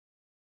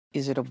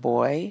Is it a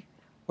boy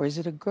or is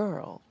it a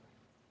girl?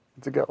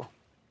 It's a girl.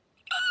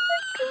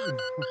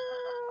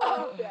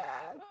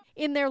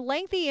 In their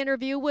lengthy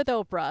interview with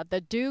Oprah,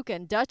 the Duke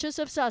and Duchess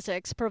of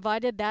Sussex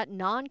provided that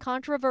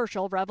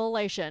non-controversial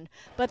revelation.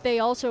 But they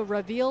also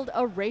revealed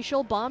a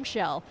racial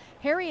bombshell.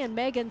 Harry and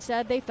Meghan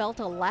said they felt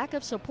a lack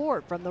of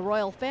support from the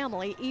royal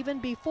family even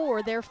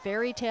before their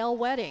fairy tale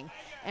wedding.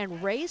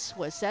 And race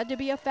was said to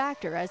be a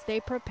factor as they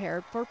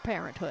prepared for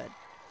parenthood.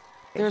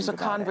 There's a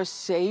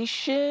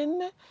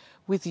conversation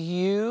with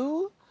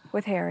you?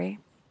 With Harry.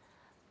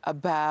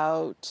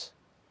 About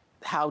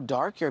how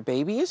dark your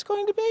baby is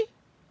going to be?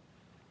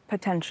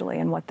 Potentially,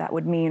 and what that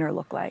would mean or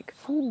look like.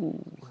 Ooh.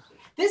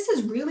 This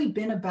has really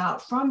been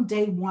about, from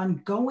day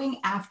one, going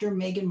after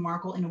Meghan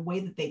Markle in a way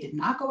that they did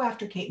not go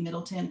after Kate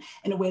Middleton,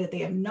 in a way that they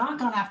have not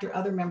gone after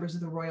other members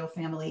of the royal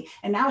family.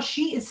 And now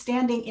she is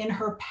standing in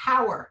her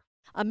power.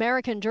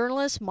 American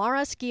journalist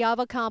Mara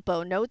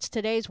Schiavocampo notes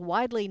today's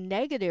widely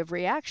negative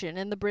reaction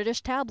in the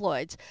British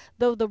tabloids,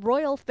 though the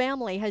royal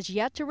family has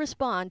yet to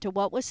respond to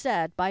what was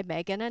said by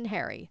Meghan and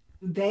Harry.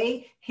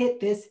 They hit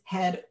this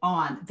head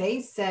on.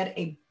 They said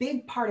a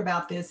big part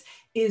about this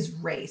is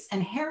race.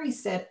 And Harry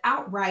said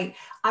outright,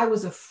 I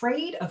was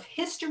afraid of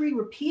history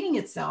repeating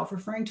itself,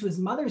 referring to his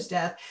mother's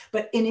death,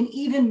 but in an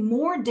even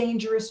more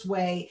dangerous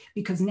way,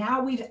 because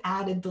now we've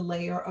added the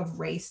layer of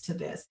race to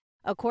this.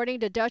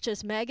 According to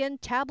Duchess Meghan,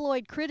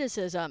 tabloid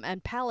criticism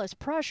and palace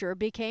pressure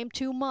became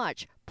too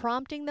much,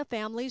 prompting the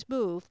family's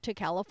move to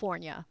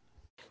California.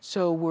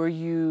 So were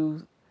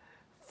you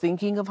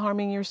thinking of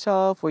harming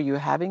yourself? Were you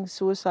having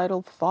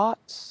suicidal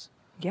thoughts?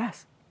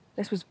 Yes.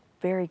 This was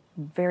very,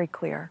 very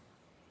clear.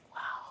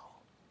 Wow.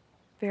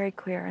 Very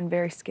clear and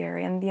very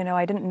scary. And, you know,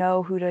 I didn't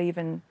know who to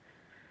even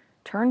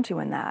turn to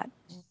in that.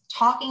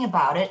 Talking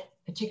about it,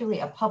 particularly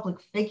a public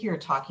figure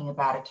talking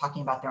about it,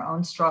 talking about their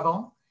own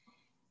struggle,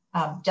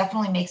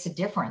 definitely makes a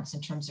difference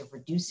in terms of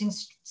reducing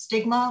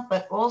stigma,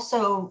 but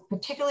also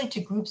particularly to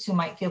groups who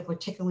might feel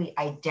particularly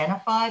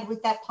identified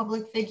with that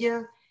public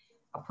figure,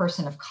 a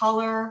person of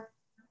color,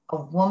 a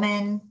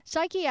woman.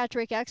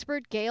 Psychiatric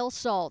expert Gail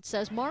Salt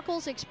says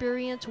Markle's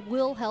experience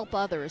will help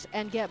others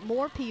and get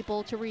more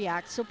people to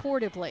react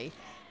supportively.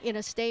 In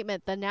a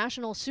statement, the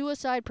National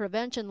Suicide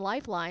Prevention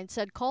Lifeline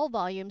said call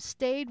volumes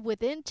stayed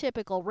within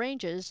typical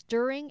ranges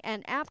during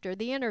and after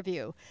the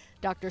interview.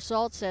 Dr.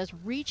 Salt says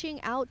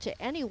reaching out to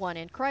anyone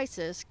in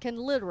crisis can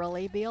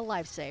literally be a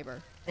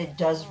lifesaver. It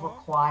does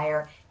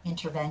require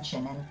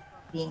intervention, and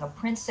being a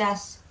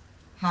princess,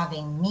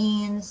 having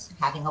means,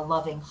 having a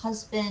loving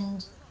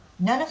husband,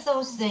 none of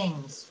those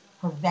things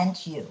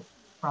prevent you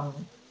from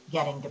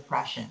getting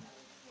depression.